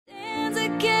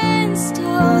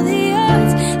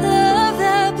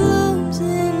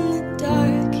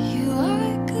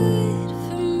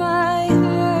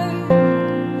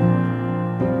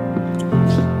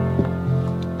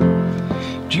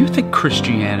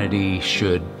Christianity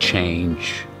should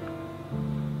change.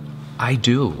 I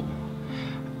do.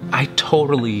 I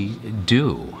totally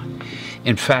do.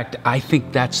 In fact, I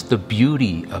think that's the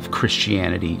beauty of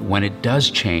Christianity, when it does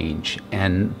change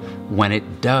and when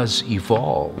it does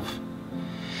evolve.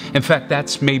 In fact,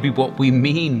 that's maybe what we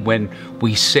mean when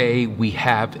we say we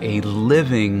have a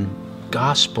living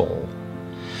gospel.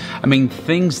 I mean,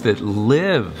 things that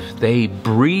live, they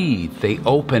breathe, they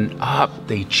open up,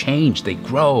 they change, they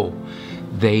grow,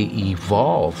 they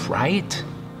evolve, right?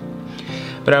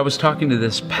 But I was talking to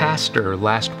this pastor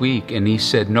last week, and he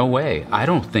said, no way, I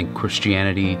don't think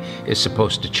Christianity is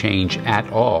supposed to change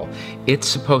at all. It's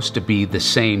supposed to be the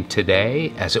same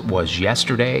today as it was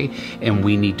yesterday, and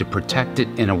we need to protect it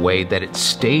in a way that it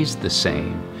stays the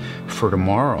same for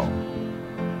tomorrow.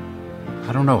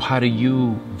 I don't know, how do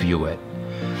you view it?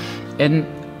 And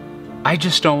I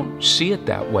just don't see it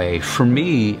that way. For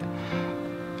me,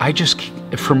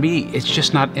 it's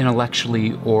just not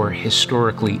intellectually or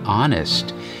historically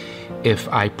honest if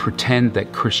I pretend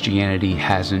that Christianity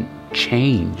hasn't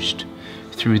changed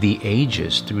through the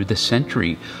ages, through the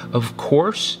century. Of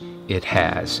course it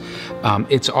has.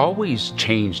 It's always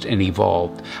changed and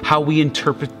evolved. How we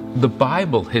interpret the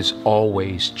Bible has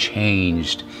always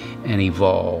changed and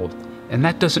evolved. And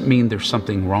that doesn't mean there's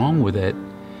something wrong with it.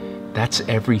 That's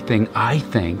everything I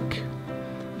think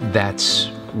that's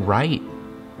right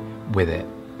with it.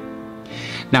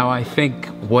 Now, I think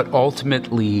what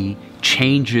ultimately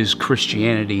changes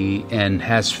Christianity and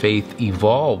has faith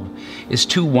evolve is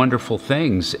two wonderful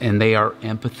things, and they are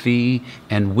empathy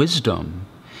and wisdom.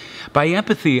 By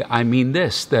empathy, I mean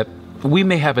this, that we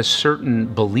may have a certain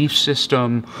belief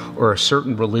system or a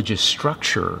certain religious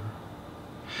structure,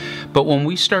 but when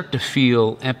we start to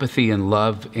feel empathy and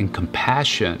love and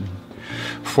compassion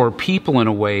for people in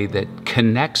a way that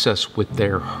connects us with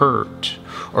their hurt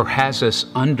or has us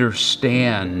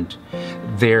understand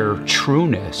their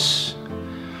trueness,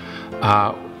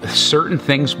 certain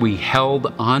things we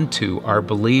held onto, our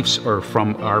beliefs or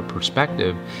from our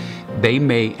perspective, they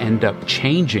may end up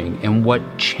changing. And what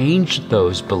changed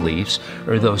those beliefs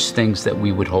or those things that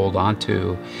we would hold on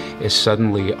to is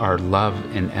suddenly our love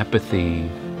and empathy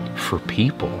for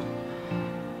people.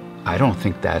 I don't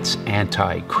think that's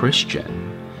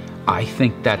anti-Christian. I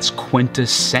think that's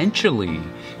quintessentially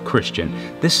Christian.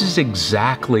 This is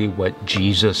exactly what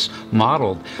Jesus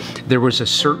modeled. There was a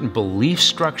certain belief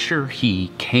structure he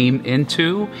came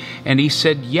into, and he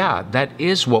said, yeah, that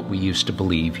is what we used to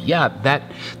believe. Yeah,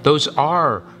 those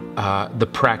are the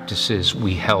practices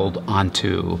we held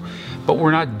onto, but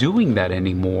we're not doing that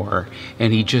anymore.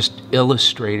 And he just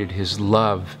illustrated his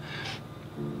love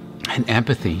and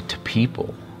empathy to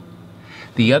people.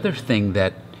 The other thing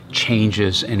that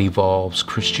changes and evolves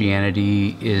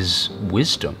Christianity is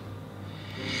wisdom.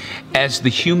 As the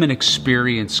human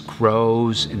experience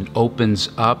grows and opens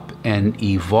up and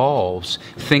evolves,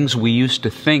 things we used to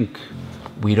think,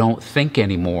 we don't think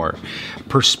anymore.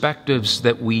 Perspectives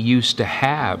that we used to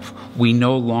have, we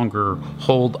no longer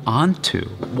hold on to.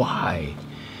 Why?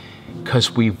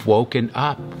 Because we've woken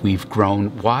up, we've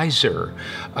grown wiser.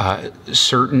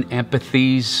 Certain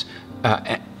empathy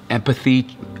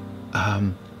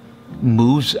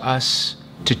moves us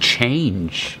to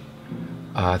change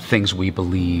things we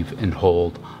believe and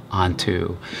hold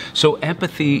onto. So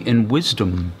empathy and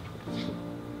wisdom,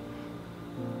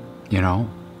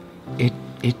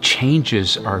 it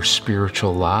changes our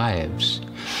spiritual lives.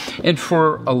 And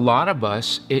for a lot of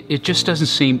us, it just doesn't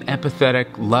seem empathetic,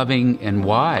 loving, and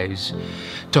wise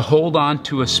to hold on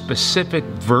to a specific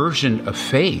version of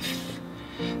faith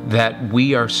that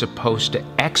we are supposed to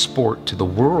export to the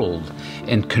world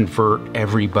and convert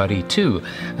everybody to,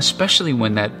 especially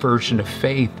when that version of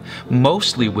faith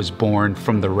mostly was born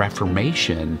from the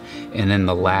Reformation, and in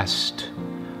the last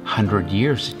 100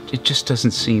 years, it just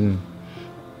doesn't seem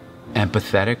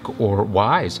empathetic or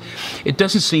wise. It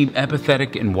doesn't seem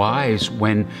empathetic and wise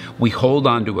when we hold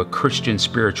on to a Christian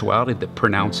spirituality that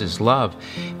pronounces love,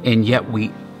 and yet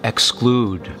we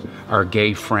exclude our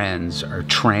gay friends, our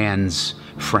trans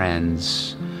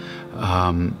friends,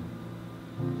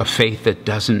 a faith that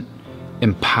doesn't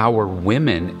empower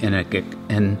women in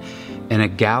an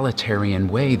egalitarian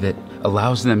way that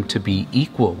allows them to be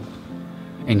equal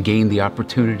and gain the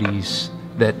opportunities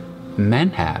that men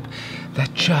have.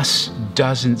 That just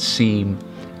doesn't seem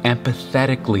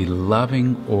empathetically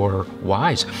loving or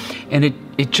wise. And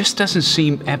it just doesn't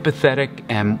seem empathetic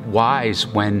and wise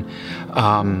when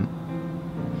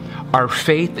our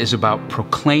faith is about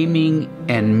proclaiming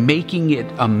and making it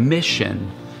a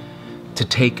mission to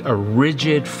take a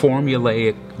rigid,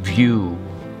 formulaic view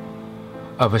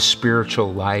of a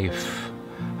spiritual life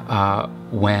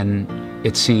when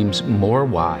it seems more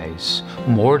wise,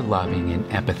 more loving and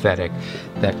empathetic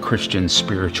that Christian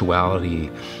spirituality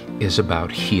is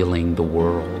about healing the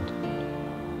world.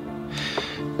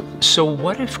 So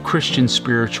what if Christian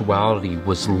spirituality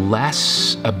was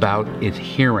less about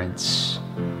adherence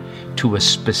to a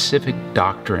specific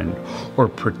doctrine or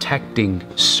protecting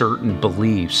certain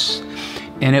beliefs,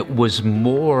 and it was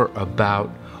more about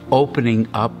opening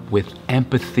up with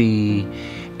empathy,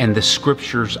 and the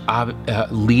scriptures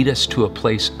lead us to a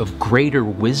place of greater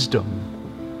wisdom,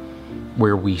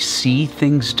 where we see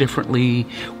things differently,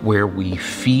 where we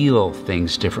feel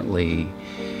things differently,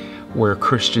 where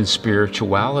Christian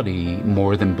spirituality,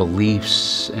 more than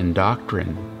beliefs and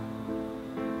doctrine,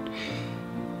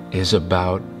 is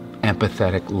about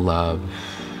empathetic love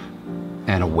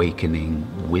and awakening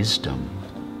wisdom.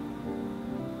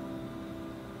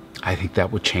 I think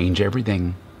that would change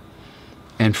everything.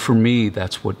 And for me,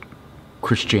 that's what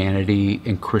Christianity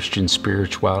and Christian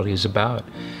spirituality is about.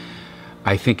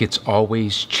 I think it's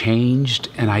always changed,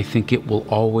 and I think it will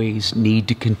always need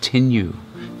to continue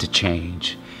to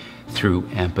change through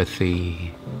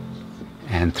empathy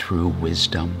and through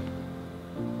wisdom.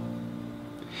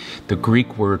 The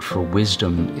Greek word for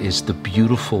wisdom is the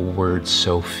beautiful word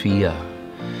Sophia.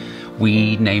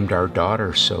 We named our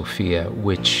daughter Sophia,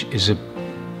 which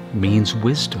means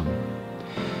wisdom.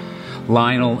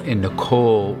 Lionel and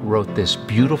Nicole wrote this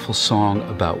beautiful song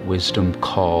about wisdom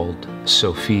called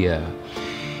Sophia.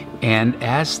 And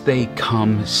as they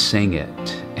come, sing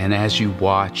it. And as you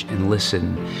watch and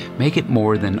listen, make it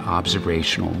more than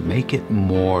observational. Make it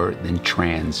more than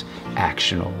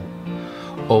transactional.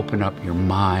 Open up your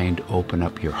mind, open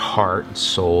up your heart and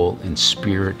soul and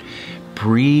spirit.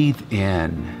 Breathe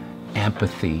in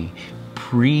empathy.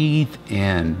 Breathe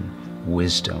in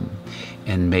wisdom.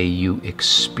 And may you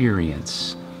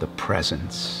experience the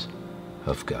presence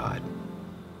of God.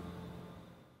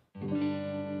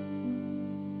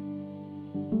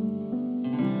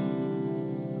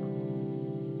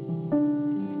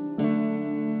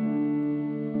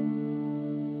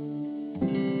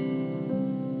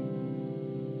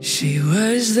 She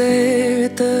was there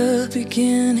at the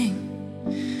beginning,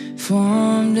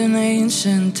 formed in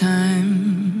ancient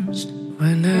times,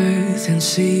 when earth and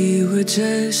sea were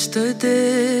just a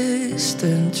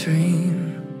distant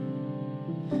dream.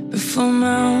 Before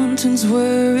mountains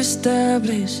were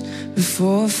established,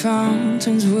 before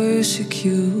fountains were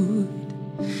secured,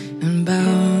 and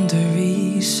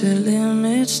boundaries set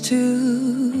limits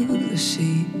to the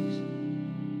seas.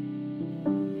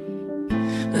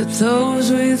 Let those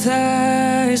with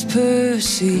eyes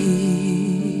perceive,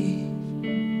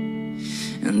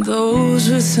 and those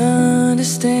with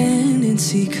understanding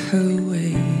seek her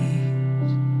ways.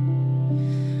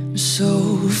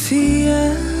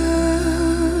 Sophia,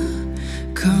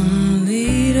 come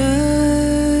lead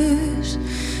us,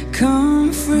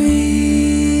 come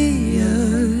free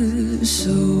us,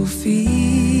 Sophia,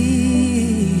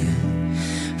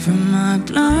 from our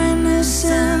blindness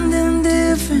and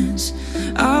indifference,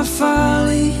 our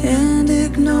folly and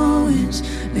ignorance.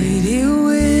 Lady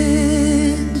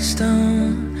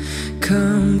Wisdom,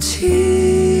 come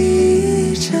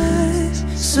teach us,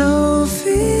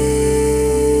 Sophia.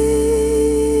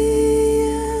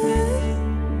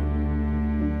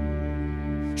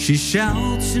 She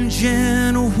shouts in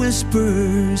gentle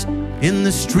whispers in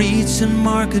the streets and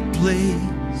marketplace.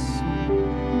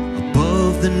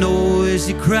 Above the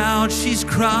noisy crowd, she's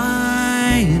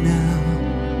crying out.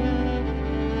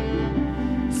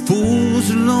 Fools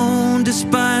alone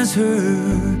despise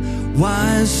her,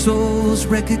 wise souls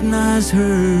recognize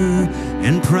her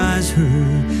and prize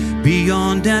her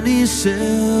beyond any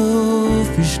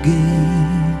selfish gain.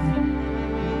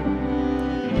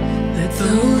 Let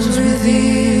those with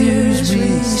ears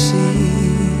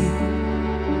receive,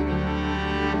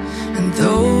 and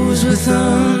those with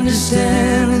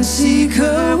understanding seek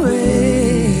her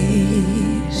ways.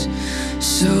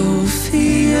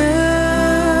 Sophia,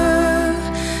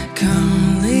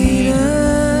 come lead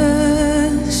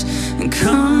us, and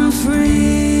come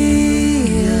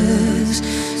free us,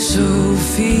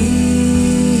 Sophia,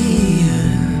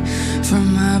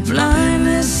 from our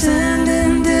blindness and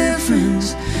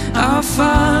indifference, our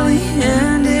folly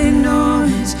and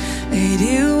ignorance.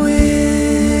 Lady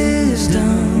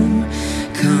Wisdom,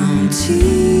 come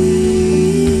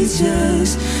teach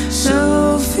us,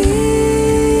 Sophia.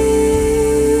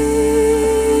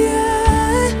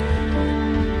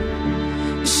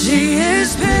 She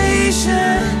is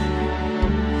patient,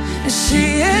 and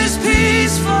she is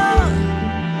peaceful,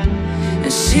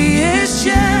 and she is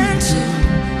gentle,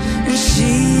 and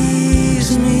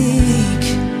she's meek.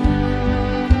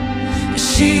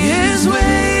 She is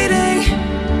waiting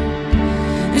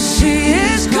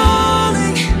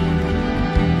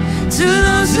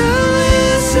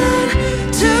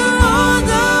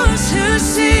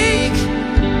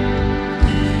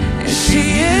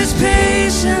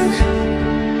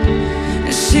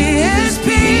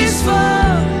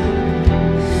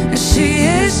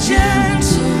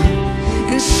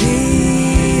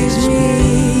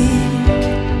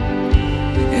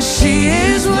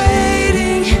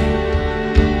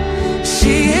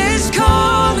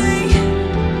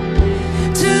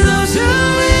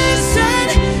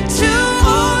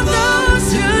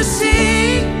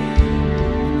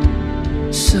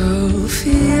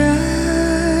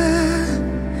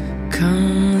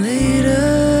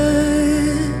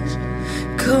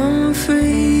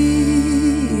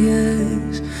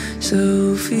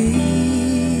Sophia,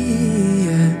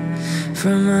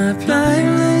 from my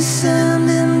blindness and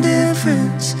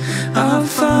indifference, our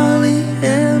folly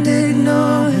and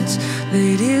ignorance,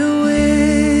 Lady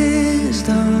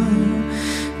Wisdom,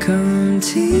 come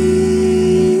teach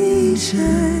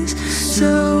us.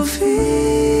 Sophia,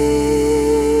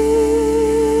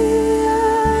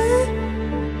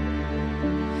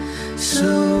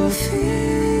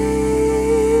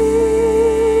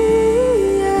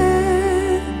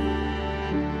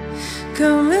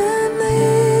 come and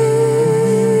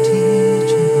lead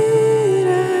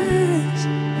us,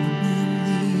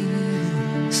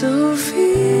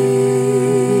 Sophia.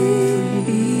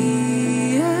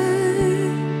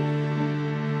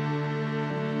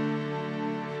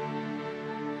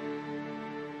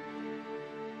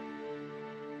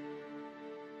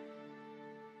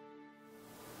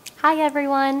 Hi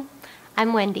everyone,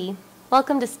 I'm Wendy.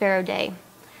 Welcome to Spero Day.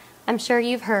 I'm sure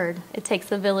you've heard it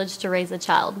takes a village to raise a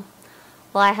child.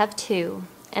 Well, I have two,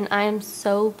 and I am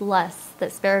so blessed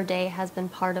that Spero Day has been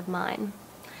part of mine.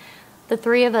 The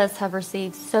three of us have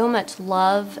received so much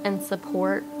love and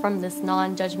support from this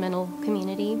non-judgmental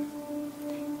community,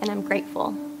 and I'm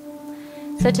grateful.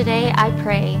 So today I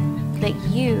pray that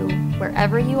you,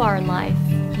 wherever you are in life,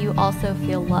 you also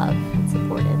feel loved and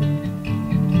supported.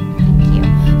 Thank you.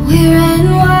 We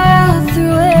ran wild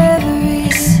through every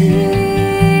season,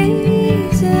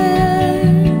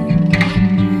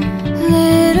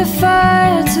 lit a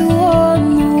fire to warm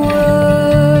the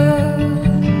world.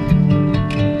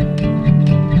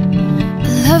 A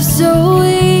love so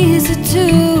easy to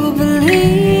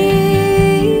believe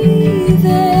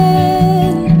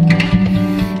in.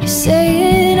 You're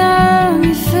saying I'm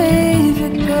your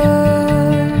favorite girl.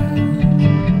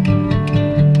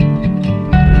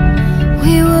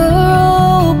 We were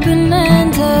open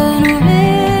and unwritten.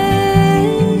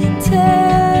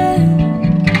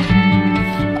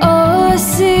 All I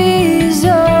see is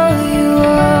all you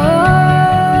are.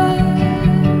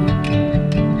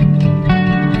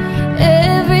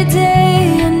 Every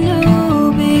day a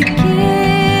new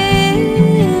beginning,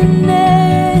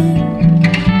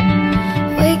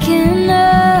 waking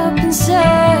up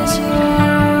inside your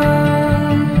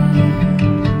arms,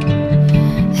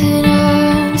 and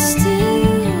I'm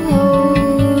still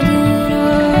holding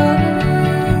on.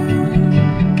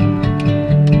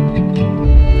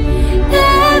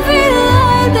 Every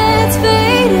light that's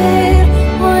faded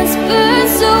once burned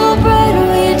so bright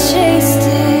we chased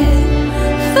it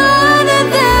farther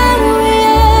than we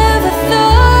ever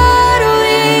thought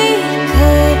we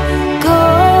could go.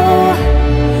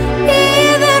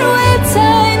 Even with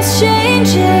time's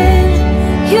changing,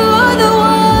 you're the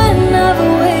one I've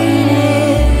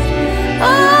waited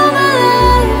all my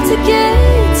life to get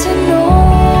to know.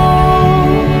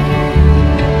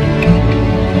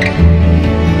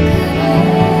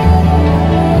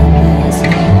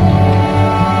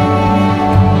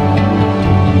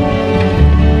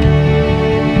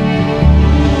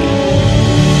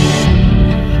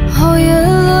 Oh,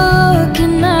 you're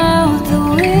looking out the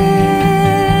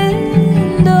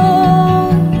window.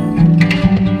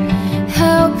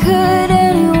 How could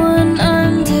anyone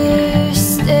understand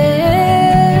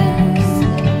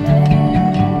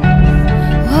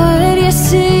what you're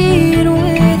seeing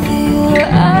with your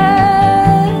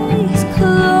eyes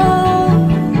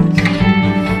closed?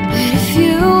 But if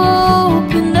you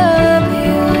open up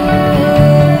your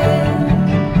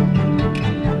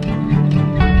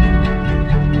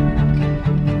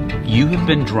You have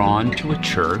been drawn to a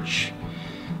church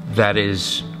that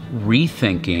is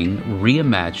rethinking,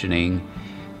 reimagining,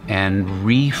 and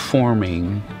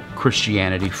reforming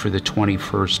Christianity for the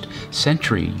 21st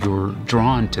century. You're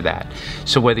drawn to that.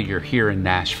 So whether you're here in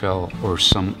Nashville or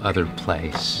some other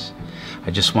place,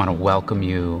 I just want to welcome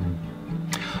you.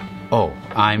 Oh,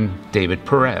 I'm David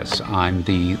Perez. I'm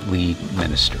the lead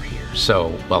minister here.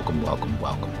 So welcome, welcome,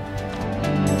 welcome.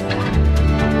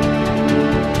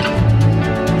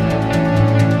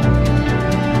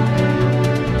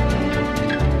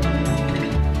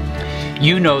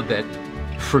 You know that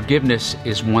forgiveness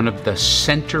is one of the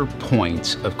center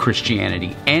points of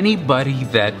Christianity. Anybody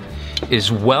that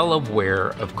is well aware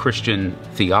of Christian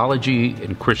theology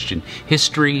and Christian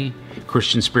history,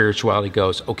 Christian spirituality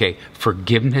goes, okay,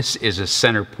 forgiveness is a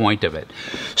center point of it.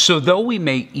 So though we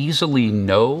may easily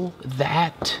know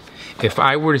that, if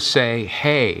I were to say,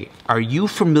 hey, are you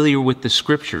familiar with the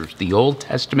scriptures, the Old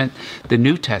Testament, the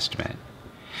New Testament,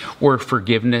 where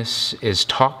forgiveness is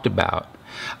talked about,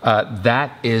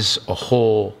 that is a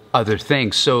whole other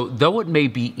thing. So though it may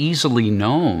be easily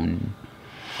known,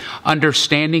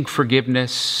 understanding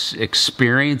forgiveness,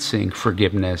 experiencing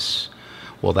forgiveness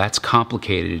Well, that's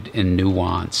complicated and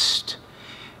nuanced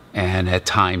and at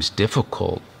times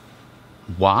difficult.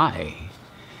 Why?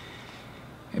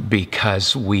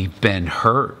 Because we've been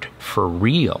hurt for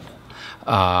real.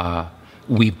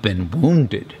 We've been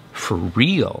wounded for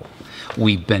real.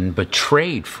 We've been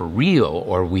betrayed for real,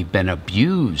 or we've been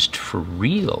abused for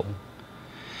real.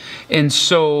 And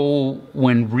so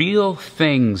when real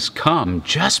things come,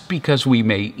 just because we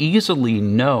may easily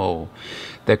know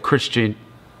that Christian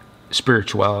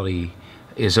spirituality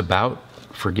is about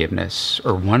forgiveness,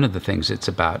 or one of the things it's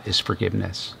about is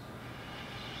forgiveness,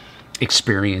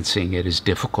 experiencing it is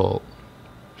difficult.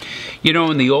 You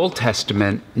know, in the Old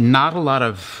Testament, not a lot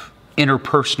of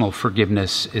interpersonal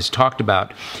forgiveness is talked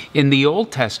about. In the Old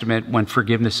Testament, when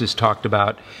forgiveness is talked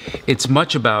about, it's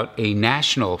much about a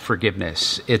national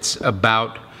forgiveness. It's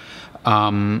about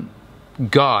God,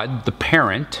 the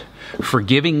parent,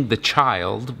 forgiving the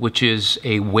child, which is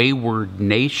a wayward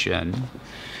nation,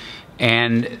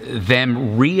 and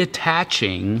them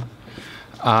reattaching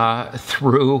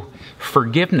through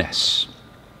forgiveness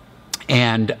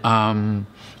and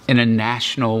in a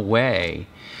national way.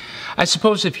 I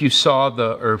suppose if you saw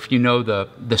or if you know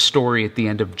the story at the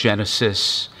end of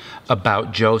Genesis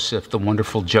about Joseph, the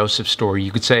wonderful Joseph story,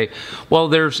 you could say, well,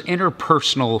 there's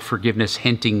interpersonal forgiveness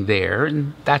hinting there,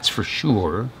 and that's for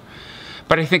sure.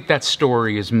 But I think that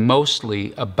story is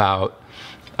mostly about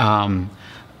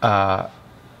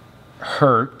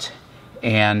hurt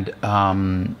and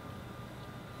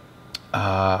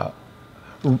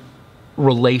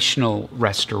relational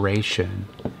restoration.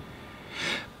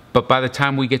 But by the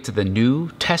time we get to the New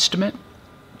Testament,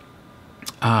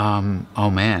 oh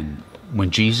man,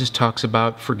 when Jesus talks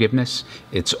about forgiveness,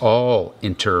 it's all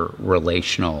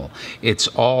interrelational. It's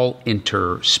all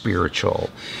interspiritual.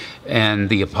 And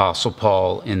the Apostle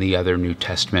Paul and the other New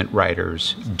Testament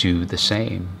writers do the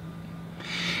same.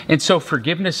 And so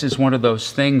forgiveness is one of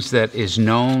those things that is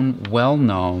known, well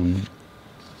known,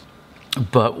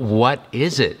 but what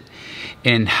is it?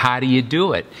 And how do you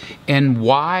do it? And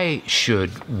why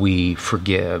should we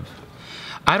forgive?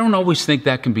 I don't always think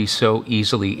that can be so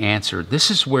easily answered. This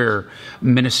is where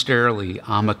ministerially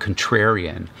I'm a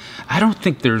contrarian. I don't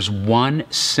think there's one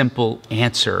simple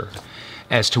answer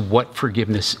as to what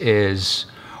forgiveness is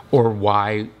or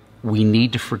why we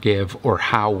need to forgive or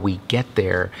how we get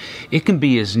there. It can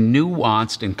be as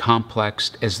nuanced and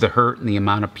complex as the hurt and the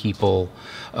amount of people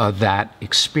that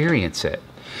experience it.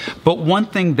 But one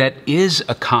thing that is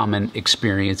a common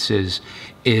experience is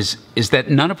that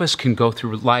none of us can go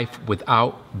through life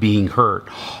without being hurt.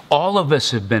 All of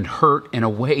us have been hurt in a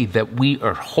way that we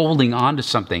are holding on to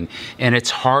something, and it's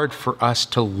hard for us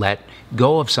to let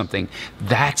go of something.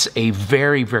 That's a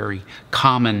very, very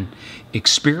common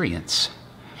experience.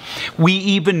 We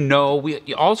even know,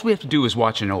 all we have to do is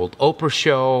watch an old Oprah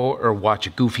show or watch a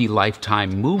goofy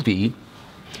Lifetime movie,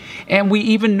 and we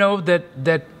even know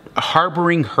that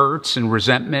harboring hurts and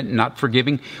resentment and not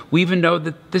forgiving, we even know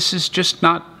that this is just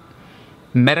not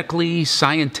medically,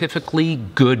 scientifically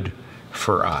good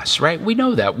for us, right? We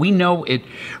know that. We know it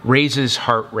raises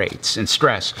heart rates and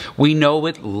stress. We know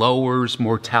it lowers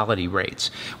mortality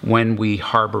rates when we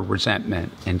harbor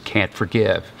resentment and can't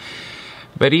forgive.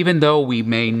 But even though we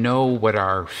may know what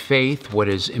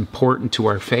is important to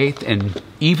our faith, and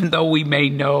even though we may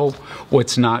know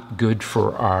what's not good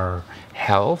for our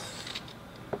health,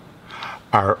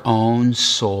 our own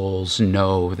souls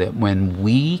know that when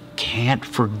we can't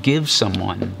forgive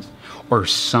someone or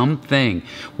something,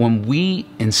 when we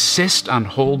insist on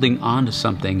holding on to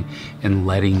something and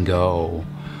letting go,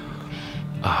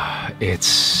 it's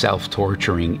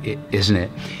self-torturing, isn't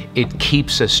it? It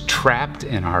keeps us trapped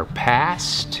in our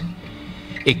past.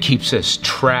 It keeps us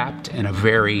trapped in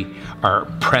our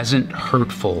present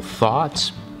hurtful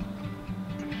thoughts.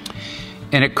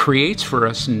 And it creates for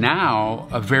us now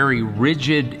a very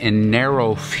rigid and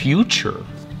narrow future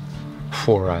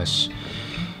for us.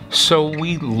 So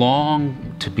we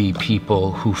long to be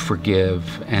people who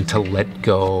forgive and to let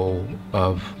go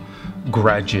of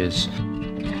grudges.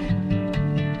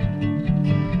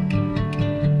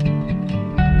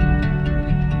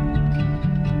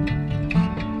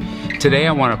 Today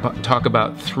I want to talk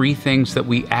about 3 things that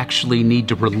we actually need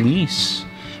to release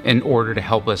in order to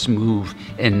help us move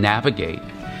and navigate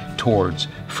towards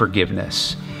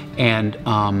forgiveness. And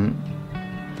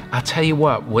I'll tell you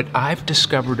what I've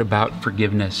discovered about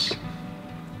forgiveness,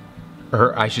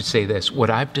 or I should say this,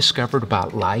 what I've discovered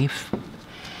about life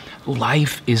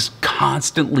is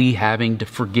constantly having to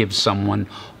forgive someone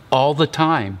all the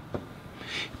time.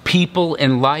 People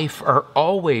in life are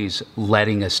always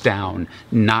letting us down,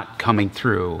 not coming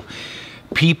through.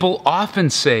 People often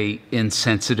say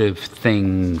insensitive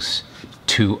things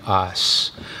to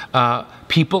us.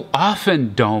 People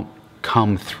often don't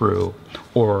come through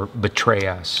or betray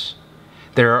us.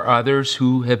 There are others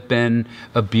who have been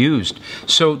abused.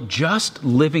 So just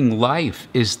living life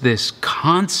is this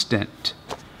constant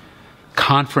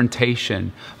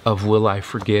confrontation of, will I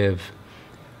forgive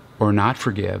or not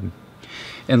forgive?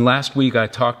 And last week I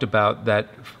talked about that,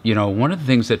 one of the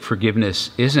things that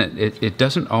forgiveness isn't, it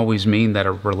doesn't always mean that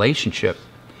a relationship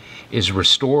is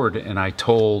restored. And I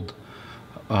told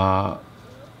a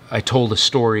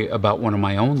story about one of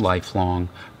my own lifelong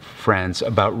friends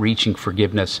about reaching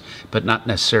forgiveness, but not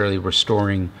necessarily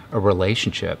restoring a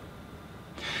relationship.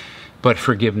 But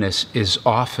forgiveness is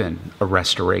often a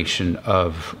restoration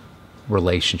of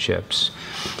relationships.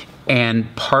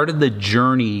 And part of the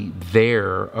journey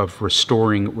there of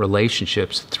restoring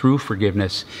relationships through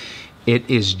forgiveness, it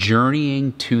is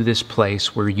journeying to this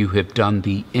place where you have done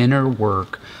the inner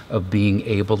work of being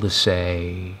able to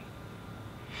say,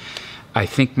 I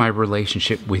think my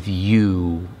relationship with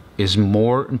you is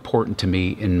more important to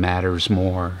me and matters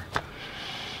more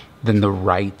than the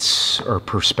rights or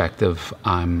perspective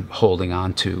I'm holding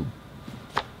on to.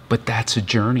 But that's a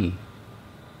journey.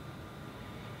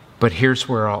 But here's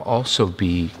where I'll also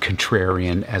be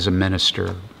contrarian as a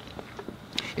minister.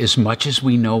 As much as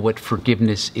we know what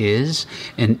forgiveness is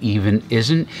and even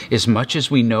isn't, as much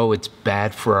as we know it's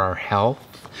bad for our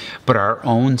health, but our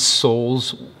own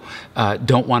souls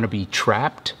don't want to be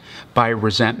trapped by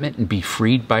resentment and be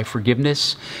freed by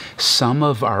forgiveness, some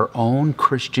of our own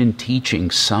Christian teaching,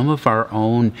 some of our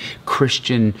own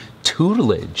Christian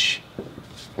tutelage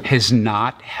has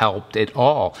not helped at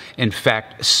all. In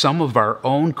fact, some of our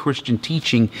own Christian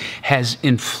teaching has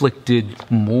inflicted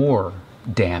more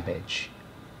damage.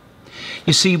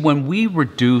 You see, when we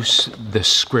reduce the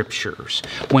scriptures,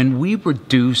 when we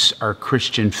reduce our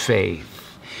Christian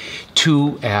faith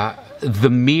to the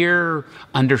mere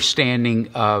understanding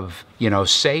of,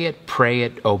 say it, pray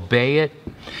it, obey it,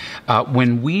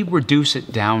 when we reduce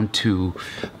it down to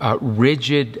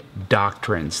rigid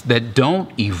doctrines that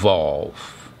don't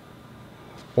evolve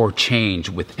or change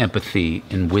with empathy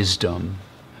and wisdom,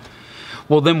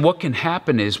 well, then what can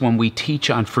happen is when we teach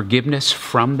on forgiveness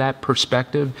from that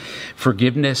perspective,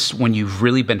 forgiveness when you've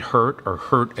really been hurt or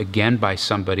hurt again by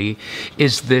somebody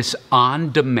is this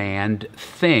on-demand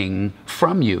thing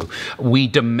from you. We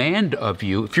demand of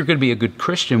you, if you're going to be a good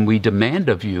Christian, we demand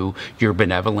of you your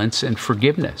benevolence and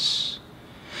forgiveness.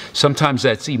 Sometimes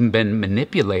that's even been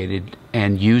manipulated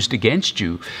and used against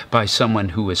you by someone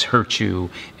who has hurt you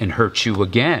and hurt you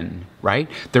again, right?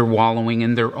 They're wallowing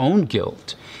in their own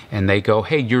guilt. And they go,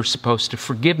 hey, you're supposed to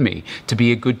forgive me. To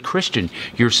be a good Christian,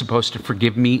 you're supposed to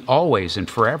forgive me always and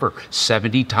forever.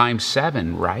 70 times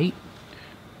 7, right?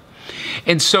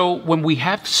 And so when we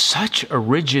have such a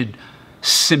rigid,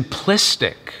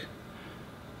 simplistic,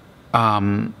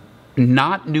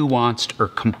 not nuanced or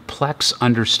complex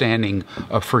understanding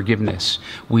of forgiveness,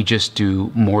 we just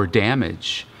do more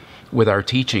damage with our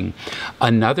teaching.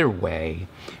 Another way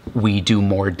we do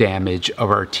more damage of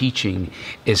our teaching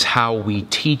is how we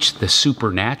teach the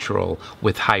supernatural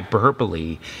with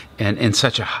hyperbole and in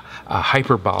such a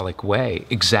hyperbolic way,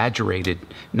 exaggerated,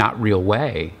 not real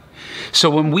way. So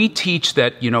when we teach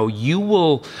that, you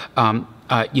will,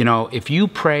 if you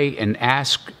pray and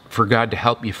ask for God to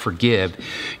help you forgive,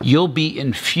 you'll be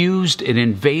infused and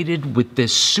invaded with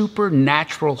this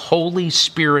supernatural Holy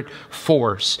Spirit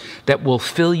force that will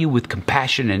fill you with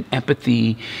compassion and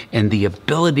empathy and the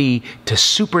ability to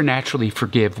supernaturally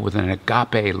forgive with an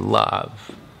agape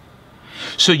love.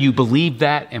 So you believe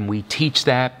that and we teach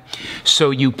that.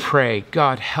 So you pray,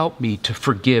 God, help me to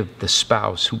forgive the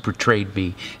spouse who betrayed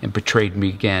me and betrayed me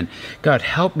again. God,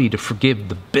 help me to forgive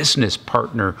the business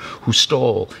partner who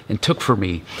stole and took from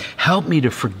me. Help me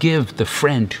to forgive the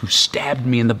friend who stabbed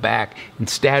me in the back and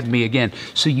stabbed me again.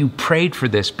 So you prayed for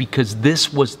this because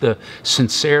this was the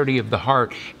sincerity of the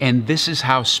heart. And this is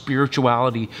how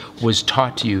spirituality was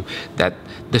taught to you, that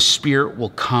the Spirit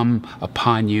will come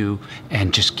upon you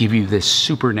and just give you this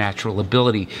supernatural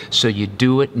ability. So you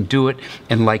do it,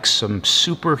 and like some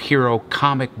superhero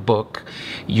comic book,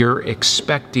 you're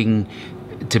expecting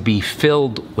to be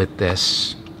filled with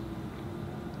this.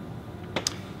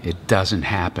 It doesn't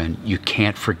happen. You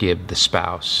can't forgive the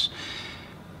spouse,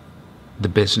 the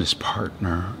business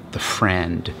partner, the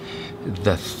friend,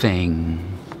 the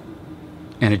thing.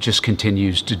 And it just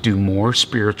continues to do more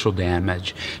spiritual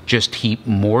damage, just heap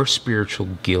more spiritual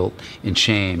guilt and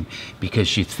shame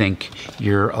because you think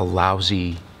you're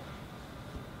lousy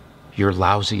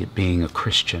at being a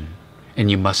Christian. And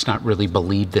you must not really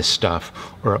believe this stuff,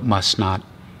 or it must not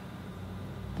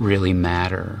really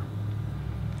matter.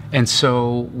 And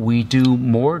so we do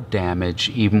more damage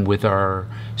even with our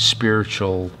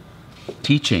spiritual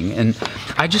teaching. And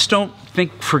I just don't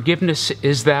think forgiveness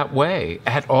is that way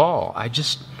at all. I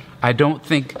don't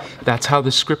think that's how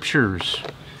the scriptures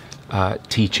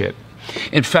teach it.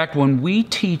 In fact, when we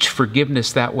teach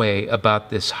forgiveness that way, about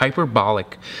this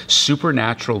hyperbolic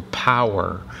supernatural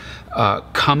power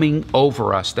coming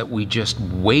over us that we just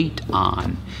wait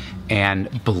on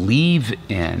and believe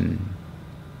in,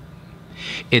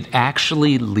 it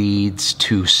actually leads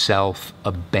to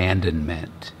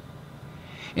self-abandonment.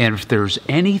 And if there's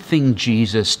anything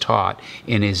Jesus taught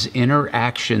in his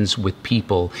interactions with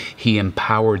people, he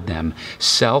empowered them.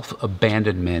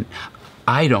 Self-abandonment,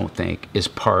 I don't think, is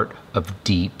part of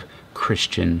deep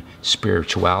Christian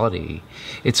spirituality.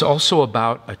 It's also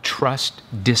about a trust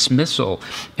dismissal.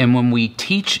 And when we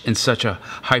teach in such a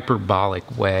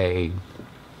hyperbolic way,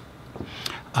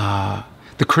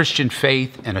 the Christian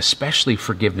faith, and especially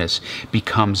forgiveness,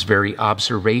 becomes very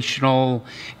observational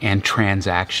and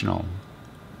transactional.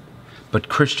 But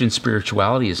Christian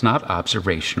spirituality is not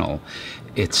observational.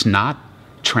 It's not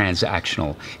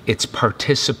transactional. It's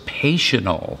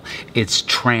participational. It's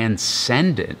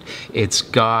transcendent. It's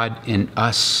God and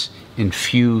us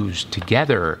infused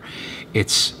together.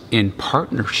 It's in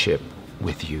partnership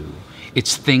with you.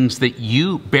 It's things that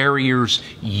barriers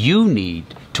you need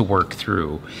to work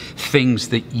through, things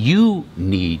that you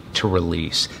need to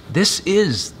release. This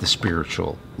is the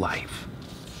spiritual life.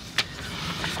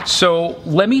 So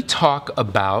let me talk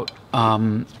about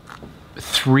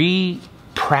three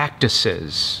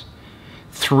practices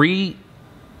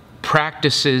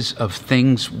of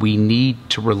things we need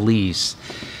to release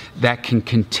that can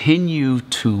continue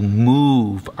to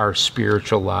move our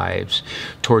spiritual lives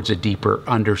towards a deeper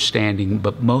understanding,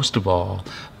 but most of all,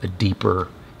 a deeper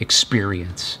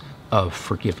experience of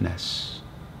forgiveness.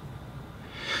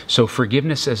 So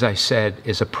forgiveness, as I said,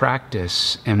 is a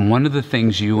practice, and one of the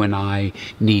things you and I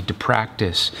need to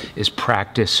practice is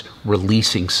practice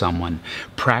releasing someone.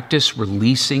 Practice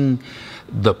releasing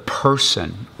the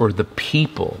person or the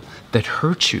people that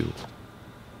hurt you.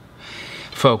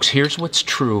 Folks, here's what's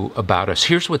true about us.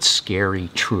 Here's what's scary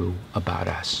true about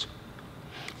us.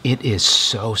 It is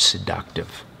so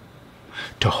seductive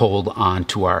to hold on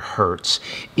to our hurts.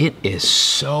 It is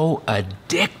so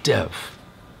addictive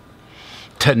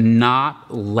to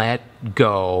not let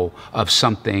go of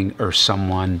something or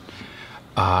someone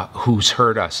who's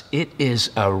hurt us. It is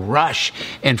a rush.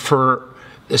 And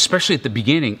especially at the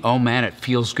beginning, oh man, it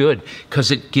feels good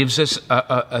because it gives us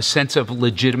a sense of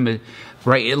legitimate,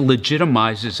 right? It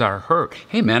legitimizes our hurt.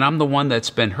 Hey man, I'm the one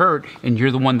that's been hurt and you're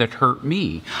the one that hurt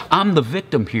me. I'm the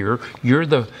victim here. You're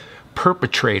the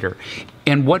perpetrator.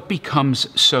 And what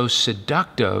becomes so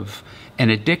seductive and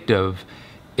addictive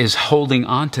is holding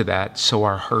on to that so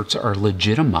our hurts are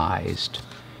legitimized.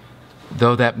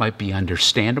 Though that might be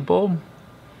understandable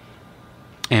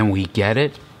and we get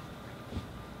it,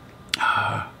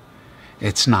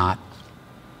 it's not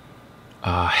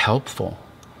helpful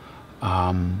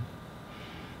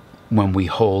when we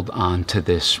hold on to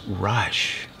this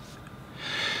rush.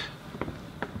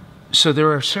 So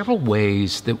there are several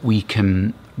ways that we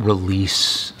can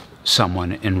release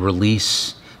someone and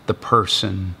release the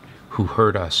person who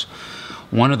hurt us.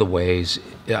 One of the ways,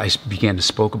 I began to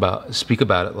speak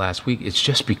about it last week, it's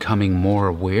just becoming more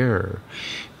aware.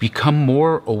 Become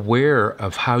more aware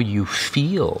of how you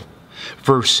feel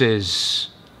versus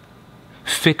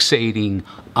fixating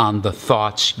on the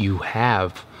thoughts you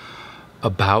have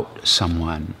about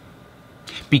someone.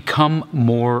 Become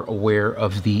more aware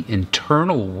of the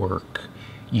internal work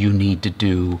you need to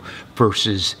do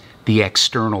versus the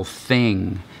external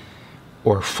thing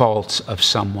or faults of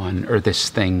someone or this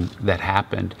thing that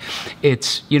happened.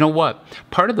 It's, you know what,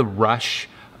 part of the rush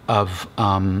of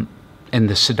and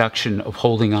the seduction of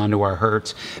holding on to our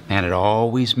hurts, man, it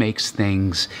always makes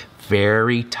things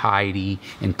very tidy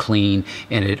and clean,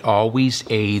 and it always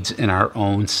aids in our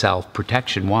own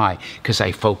self-protection. Why? Because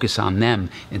I focus on them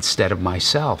instead of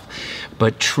myself.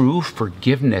 But true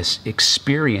forgiveness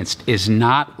experienced is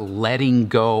not letting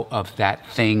go of that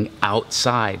thing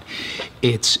outside.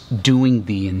 It's doing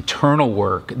the internal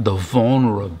work, the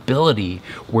vulnerability,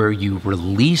 where you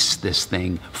release this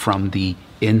thing from the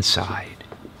inside.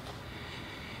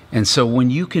 And so when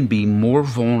you can be more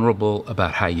vulnerable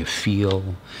about how you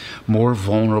feel, more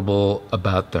vulnerable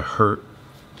about the hurt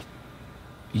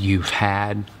you've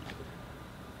had,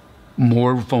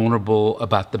 more vulnerable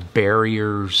about the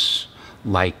barriers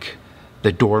like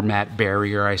the doormat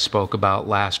barrier I spoke about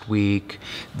last week,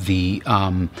 the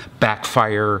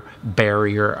backfire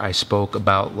barrier I spoke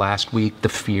about last week, the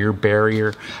fear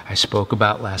barrier I spoke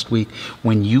about last week.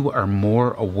 When you are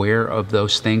more aware of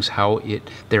those things, how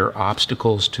they're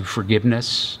obstacles to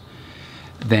forgiveness,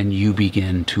 then you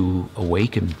begin to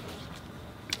awaken.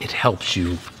 It helps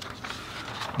you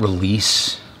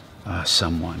release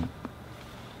someone.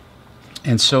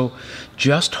 And so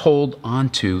just hold on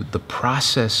to the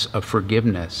process of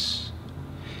forgiveness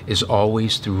is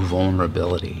always through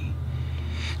vulnerability,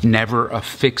 never a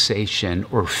fixation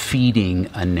or feeding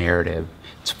a narrative.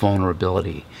 It's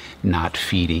vulnerability, not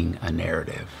feeding a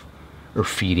narrative or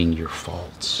feeding your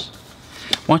faults.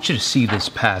 I want you to see this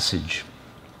passage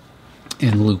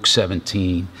in Luke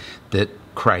 17 that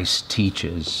Christ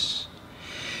teaches.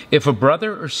 If a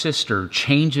brother or sister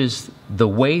changes the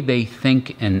way they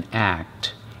think and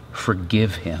act,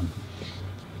 forgive him.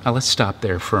 Now let's stop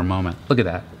there for a moment. Look at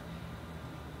that.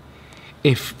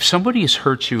 If somebody has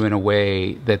hurt you in a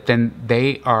way that then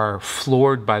they are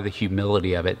floored by the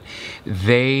humility of it,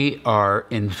 they are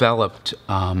enveloped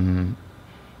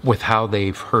with how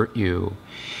they've hurt you,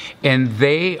 and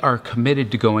they are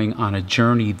committed to going on a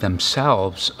journey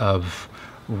themselves of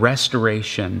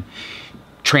restoration,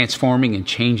 transforming and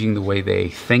changing the way they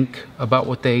think about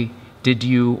what they did to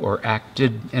you or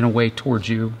acted in a way towards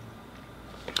you,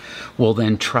 well,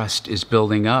 then trust is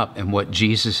building up. And what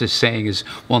Jesus is saying is,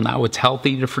 well, now it's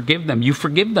healthy to forgive them. You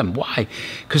forgive them. Why?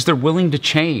 Because they're willing to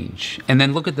change. And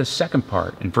then look at the second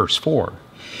part in verse 4.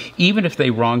 Even if they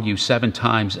wrong you 7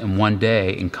 times in one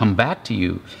day and come back to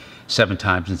you 7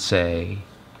 times and say,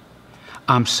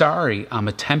 I'm sorry, I'm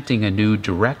attempting a new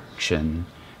direction,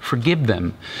 forgive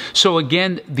them. So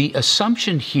again, the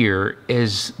assumption here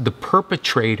is the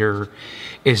perpetrator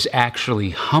is actually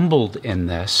humbled in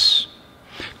this,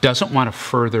 doesn't want to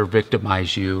further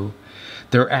victimize you.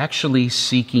 They're actually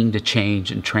seeking to change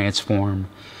and transform.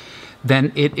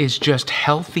 Then it is just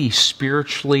healthy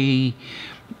spiritually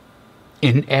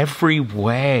in every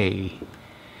way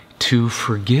to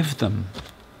forgive them,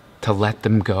 to let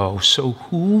them go. So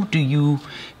who do you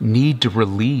need to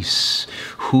release?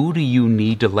 Who do you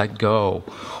need to let go?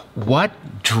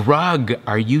 What drug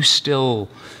are you still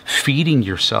feeding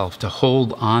yourself to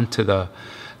hold on to the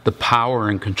power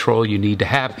and control you need to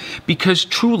have? Because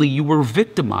truly you were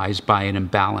victimized by an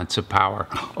imbalance of power.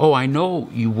 Oh, I know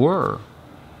you were.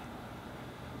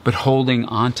 But holding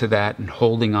on to that and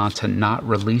holding on to not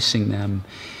releasing them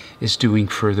is doing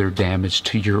further damage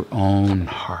to your own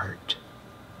heart.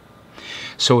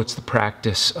 So it's the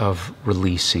practice of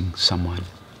releasing someone.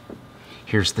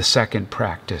 Here's the second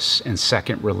practice and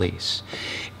second release.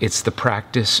 It's the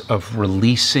practice of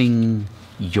releasing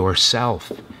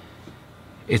yourself.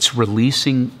 It's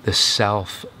releasing the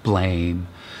self-blame.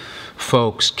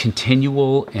 Folks,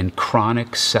 continual and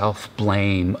chronic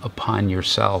self-blame upon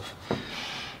yourself.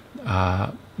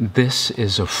 This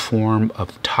is a form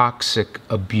of toxic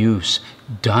abuse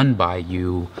done by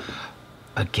you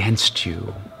against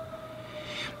you.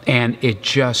 And it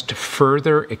just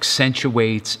further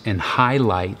accentuates and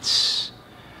highlights.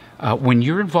 When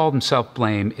you're involved in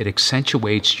self-blame, it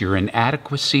accentuates your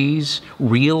inadequacies,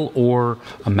 real or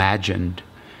imagined.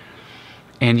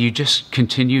 And you just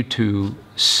continue to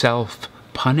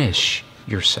self-punish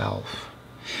yourself.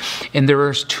 And there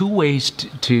are 2 ways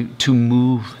to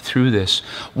move through this.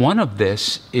 One of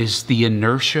this is the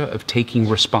inertia of taking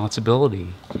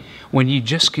responsibility. When you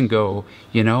just can go,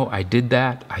 you know, I did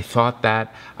that, I thought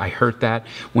that, I hurt that.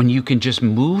 When you can just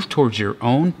move towards your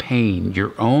own pain,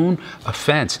 your own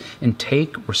offense, and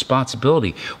take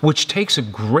responsibility, which takes a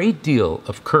great deal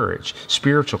of courage,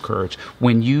 spiritual courage.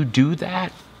 When you do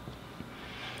that,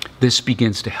 this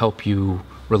begins to help you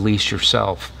release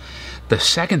yourself. The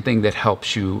second thing that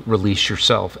helps you release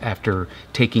yourself after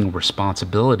taking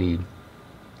responsibility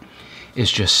is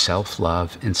just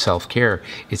self-love and self-care.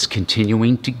 It's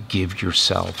continuing to give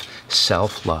yourself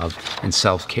self-love and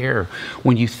self-care.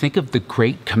 When you think of the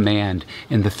great command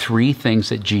and the 3 things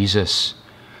that Jesus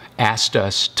asked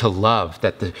us to love,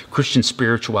 that the Christian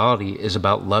spirituality is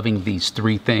about loving these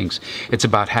 3 things. It's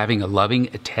about having a loving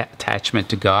attachment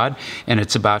to God, and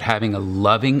it's about having a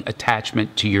loving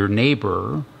attachment to your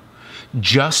neighbor,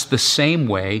 just the same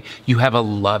way you have a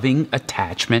loving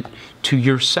attachment to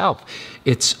yourself.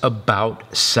 It's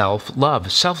about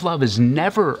self-love. Self-love is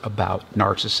never about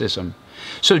narcissism.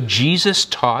 So Jesus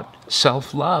taught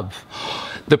self-love.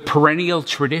 The perennial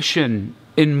tradition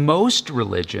in most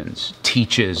religions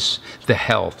teaches the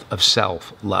health of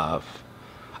self-love.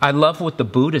 I love what the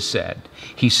Buddha said.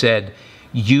 He said,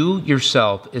 you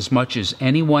yourself, as much as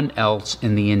anyone else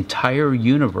in the entire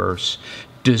universe,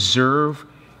 deserve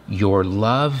your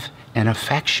love and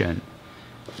affection.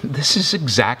 This is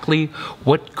exactly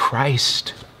what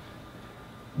Christ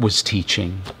was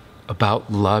teaching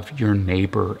about love your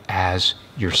neighbor as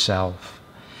yourself.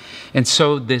 And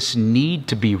so this need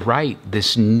to be right,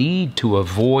 this need to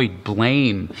avoid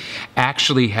blame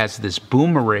actually has this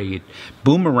boomerang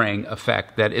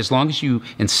effect that as long as you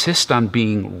insist on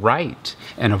being right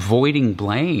and avoiding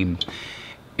blame,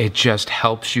 it just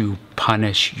helps you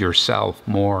punish yourself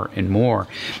more and more.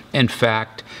 In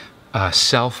fact,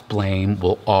 self-blame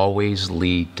will always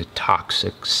lead to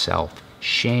toxic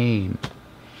self-shame.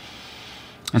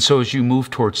 And so as you move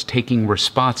towards taking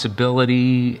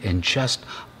responsibility and just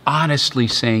honestly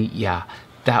saying, yeah,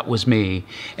 that was me,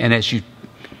 and as you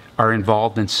are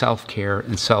involved in self-care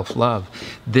and self-love,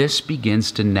 this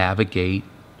begins to navigate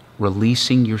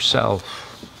releasing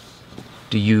yourself.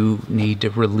 Do you need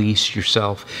to release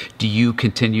yourself? Do you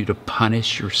continue to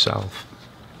punish yourself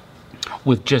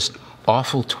with just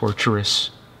awful, torturous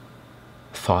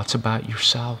thoughts about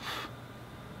yourself?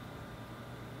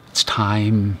 It's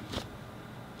time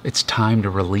to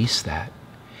release that.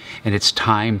 And it's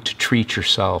time to treat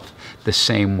yourself the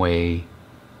same way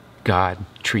God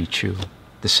treats you.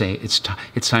 It's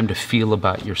time to feel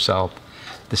about yourself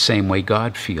the same way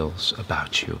God feels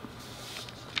about you.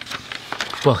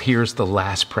 Well, here's the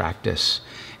last practice,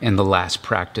 and the last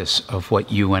practice of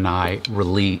what you and I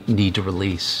really need to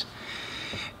release.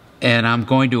 And I'm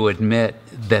going to admit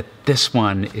that this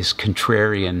one is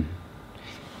contrarian.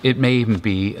 It may even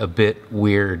be a bit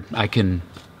weird. I can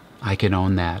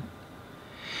own that.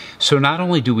 So not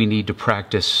only do we need to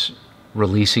practice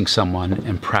releasing someone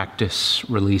and practice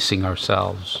releasing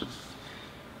ourselves,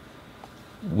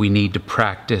 we need to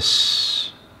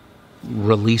practice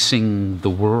releasing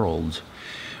the world.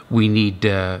 We need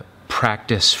to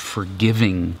practice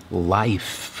forgiving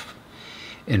life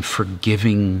and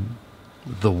forgiving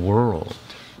the world.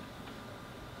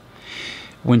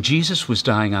 When Jesus was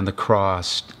dying on the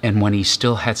cross, and when he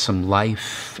still had some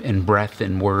life and breath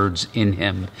and words in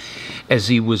him, as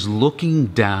he was looking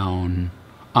down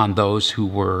on those who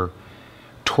were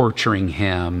torturing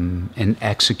him and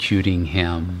executing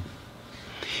him,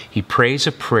 he prays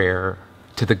a prayer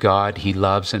to the God he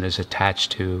loves and is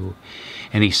attached to,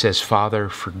 and he says, Father,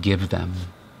 forgive them,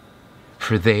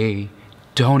 for they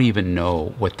don't even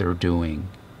know what they're doing.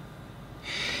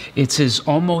 It's as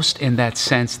almost in that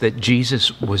sense that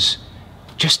Jesus was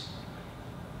just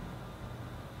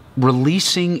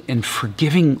releasing and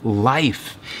forgiving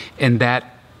life. And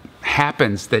that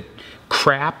happens, that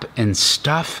crap and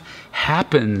stuff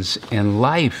happens in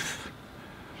life.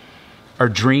 Our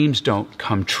dreams don't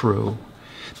come true.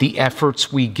 The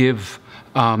efforts we give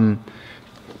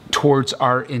towards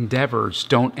our endeavors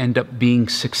don't end up being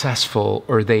successful,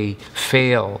 or they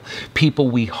fail. People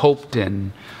we hoped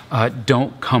in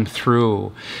don't come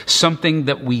through. Something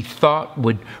that we thought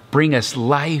would bring us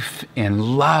life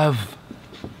and love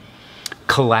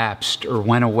collapsed or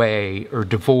went away or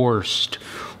divorced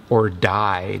or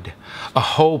died. A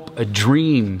hope, a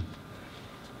dream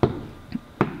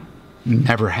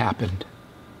never happened.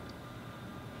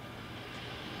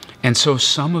 And so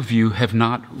some of you have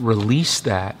not released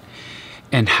that.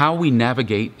 And how we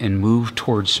navigate and move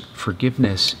towards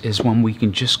forgiveness is when we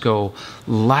can just go,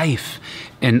 life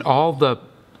and all the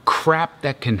crap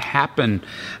that can happen,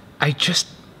 I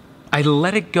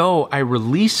let it go. I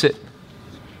release it.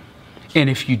 And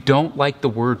if you don't like the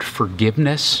word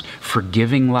forgiveness,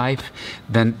 forgiving life,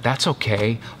 then that's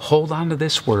okay. Hold on to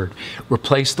this word.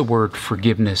 Replace the word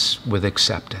forgiveness with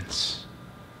acceptance.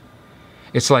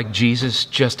 It's like Jesus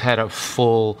just had a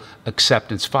full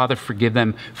acceptance. Father, forgive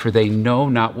them, for they know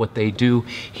not what they do.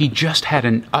 He just had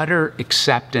an utter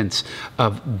acceptance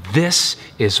of this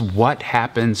is what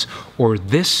happens, or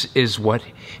this is what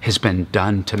has been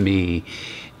done to me.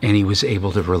 And he was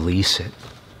able to release it.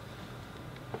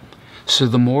 So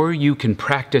the more you can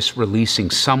practice releasing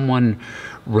someone,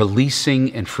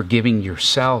 releasing and forgiving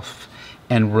yourself,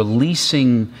 and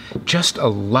releasing just a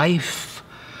life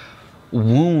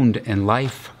wound and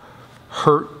life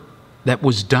hurt that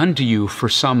was done to you for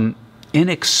some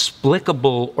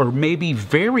inexplicable or maybe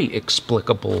very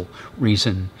explicable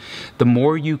reason, the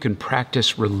more you can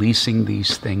practice releasing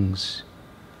these things,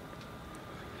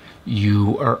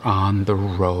 you are on the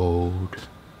road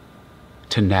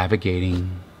to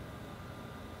navigating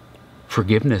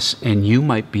forgiveness. And you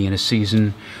might be in a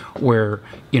season where,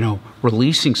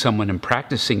 releasing someone and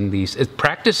practicing these.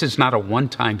 Practice is not a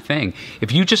one-time thing.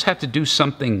 If you just have to do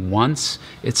something once,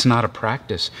 it's not a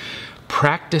practice.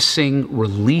 Practicing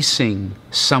releasing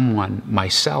someone,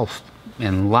 myself,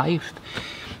 in life,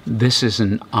 this is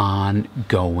an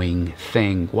ongoing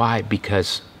thing. Why?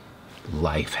 Because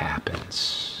life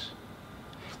happens.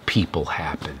 People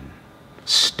happen.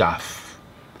 Stuff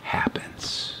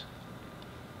happens.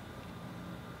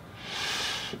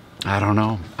 I don't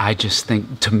know. I just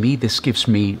think, to me, this gives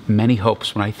me many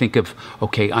hopes when I think of,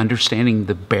 okay, understanding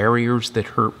the barriers that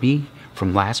hurt me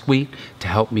from last week to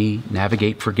help me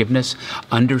navigate forgiveness,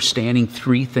 understanding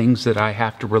 3 things that I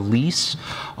have to release.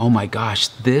 Oh my gosh,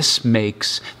 this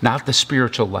makes not the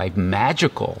spiritual life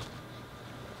magical.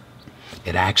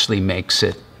 It actually makes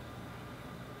it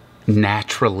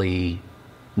naturally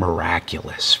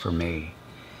miraculous for me.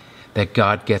 That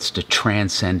God gets to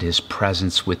transcend his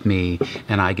presence with me,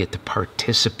 and I get to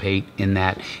participate in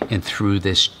that. And through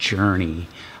this journey,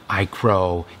 I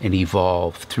grow and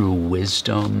evolve through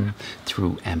wisdom,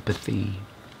 through empathy.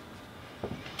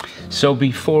 So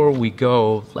before we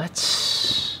go,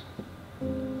 let's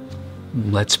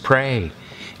pray.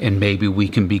 And maybe we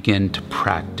can begin to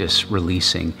practice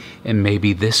releasing. And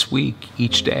maybe this week,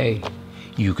 each day,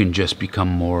 you can just become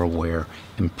more aware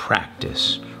and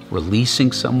practice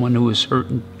releasing someone who has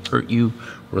hurt you,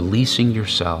 releasing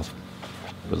yourself,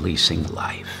 releasing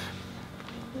life.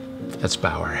 Let's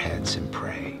bow our heads and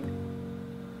pray.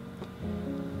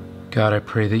 God, I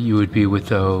pray that you would be with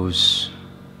those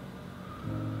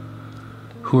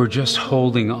who are just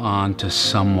holding on to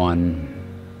someone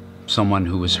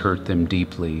who has hurt them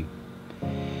deeply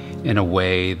in a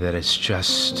way that it's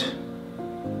just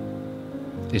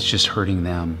hurting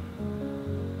them.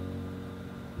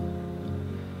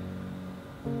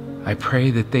 I pray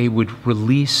that they would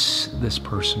release this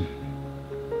person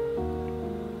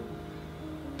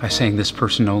by saying this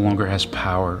person no longer has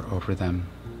power over them.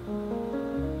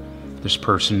 This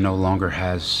person no longer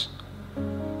has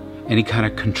any kind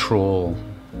of control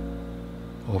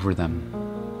over them.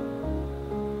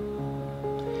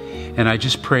 And I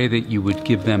just pray that you would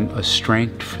give them a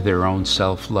strength for their own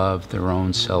self-love, their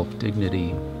own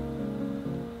self-dignity.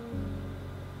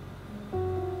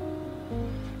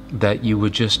 That you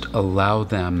would just allow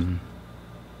them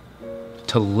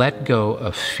to let go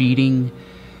of feeding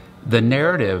the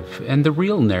narrative and the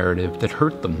real narrative that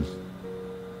hurt them.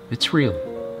 It's real.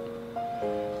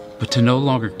 But to no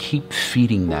longer keep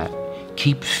feeding that,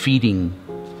 keep feeding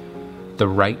the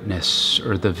rightness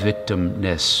or the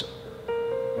victimness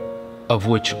of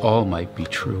which all might be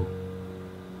true.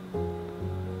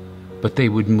 But they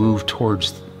would move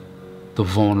towards the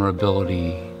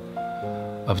vulnerability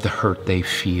of the hurt they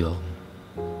feel,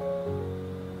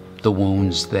 the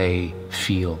wounds they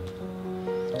feel,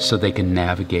 so they can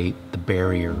navigate the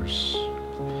barriers,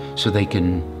 so they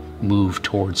can move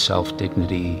towards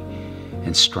self-dignity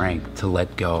and strength to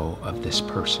let go of this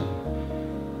person.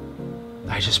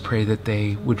 I just pray that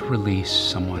they would release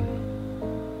someone.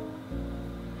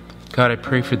 God, I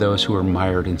pray for those who are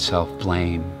mired in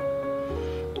self-blame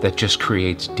that just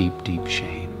creates deep, deep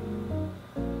shame.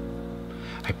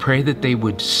 I pray that they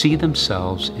would see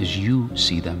themselves as you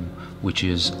see them, which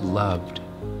is loved,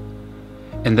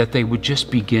 and that they would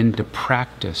just begin to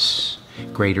practice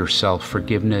greater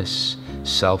self-forgiveness,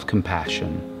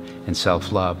 self-compassion, and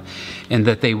self-love, and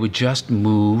that they would just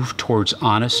move towards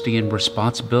honesty and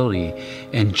responsibility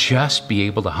and just be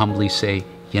able to humbly say,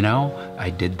 you know, I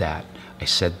did that, I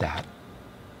said that,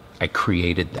 I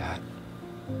created that,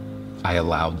 I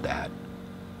allowed that.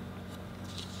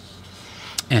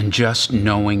 And just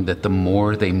knowing that the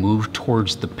more they move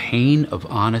towards the pain of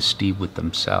honesty with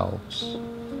themselves,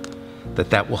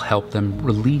 that will help them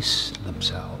release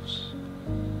themselves.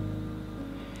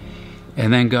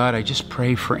 And then, God, I just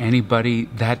pray for anybody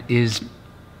that is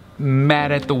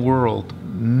mad at the world,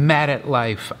 mad at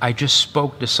life. I just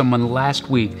spoke to someone last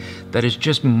week that is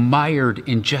just mired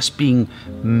in just being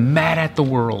mad at the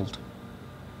world,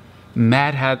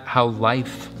 mad at how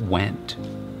life went.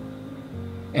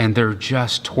 And they're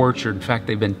just tortured. In fact,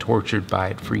 they've been tortured by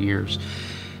it for years.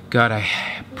 God, I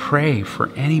pray for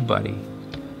anybody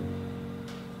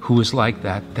who is like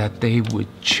that, that they would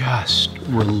just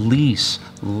release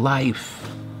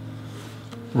life,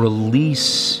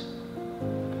 release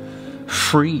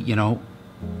free,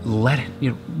 let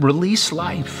it, release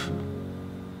life.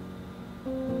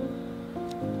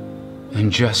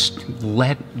 And just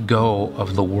let go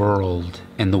of the world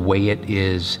and the way it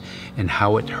is and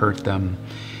how it hurt them.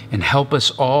 And help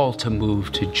us all to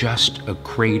move to just a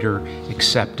greater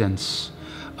acceptance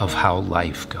of how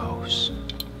life goes.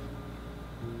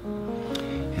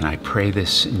 And I pray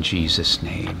this in Jesus'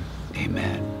 name.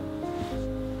 Amen.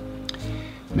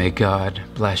 May God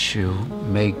bless you.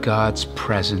 May God's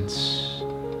presence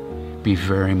be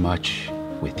very much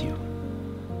with you.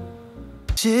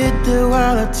 Sit there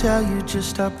while I tell you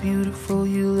just how beautiful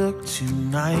you look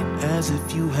tonight. As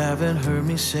if you haven't heard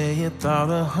me say about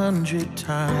 100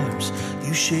 times.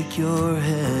 You shake your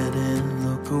head and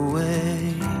look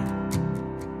away.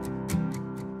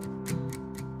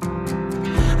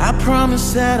 I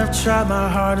promise that I've tried my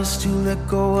hardest to let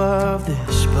go of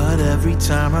this, but every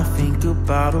time I think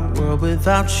about a world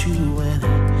without you in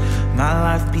it, my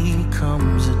life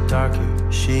becomes a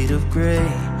darker shade of gray.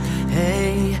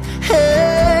 Hey,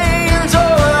 hey, and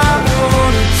all I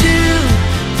wanna do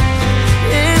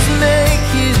is make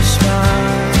you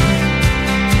smile.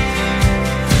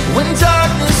 When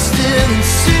darkness still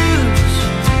ensues,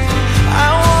 I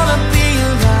wanna be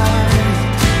alive.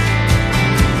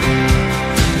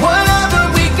 Whatever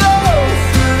we go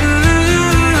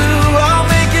through, I'll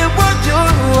make it worth your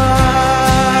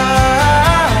while.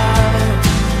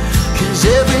 'Cause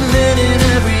every minute,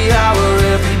 every hour,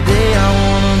 every day, I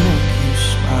wanna make you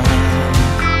smile.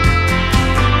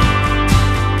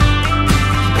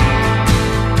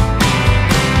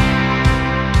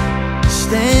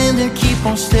 Stand and keep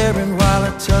on staring while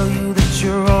I tell you that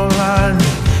you're all I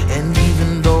need. And even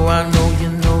though I know you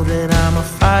know that I'm a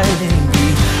fighting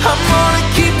breed, I'm gonna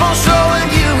keep on showing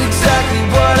you